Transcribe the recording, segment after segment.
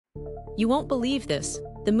You won't believe this.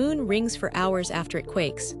 The moon rings for hours after it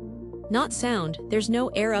quakes. Not sound, there's no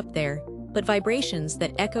air up there, but vibrations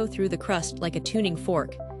that echo through the crust like a tuning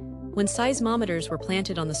fork. When seismometers were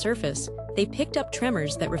planted on the surface, they picked up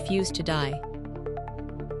tremors that refused to die.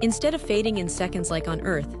 Instead of fading in seconds like on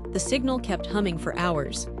Earth, the signal kept humming for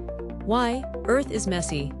hours. Why? Earth is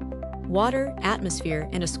messy. Water, atmosphere,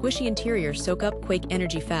 and a squishy interior soak up quake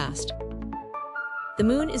energy fast. The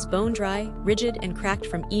moon is bone-dry, rigid, and cracked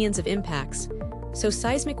from eons of impacts, so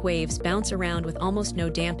seismic waves bounce around with almost no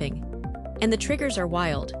damping. And the triggers are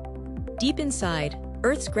wild. Deep inside,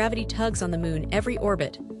 Earth's gravity tugs on the moon every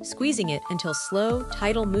orbit, squeezing it until slow,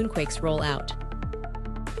 tidal moonquakes roll out.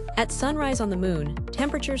 At sunrise on the moon,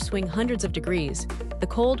 temperatures swing hundreds of degrees. The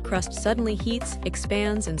cold crust suddenly heats,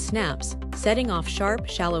 expands, and snaps, setting off sharp,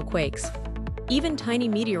 shallow quakes. Even tiny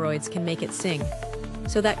meteoroids can make it sing.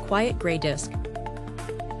 So that quiet gray disk.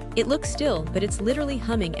 It looks still, but it's literally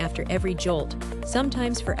humming after every jolt,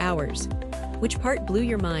 sometimes for hours. Which part blew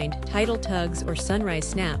your mind, tidal tugs or sunrise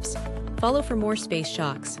snaps? Follow for more space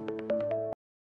shocks.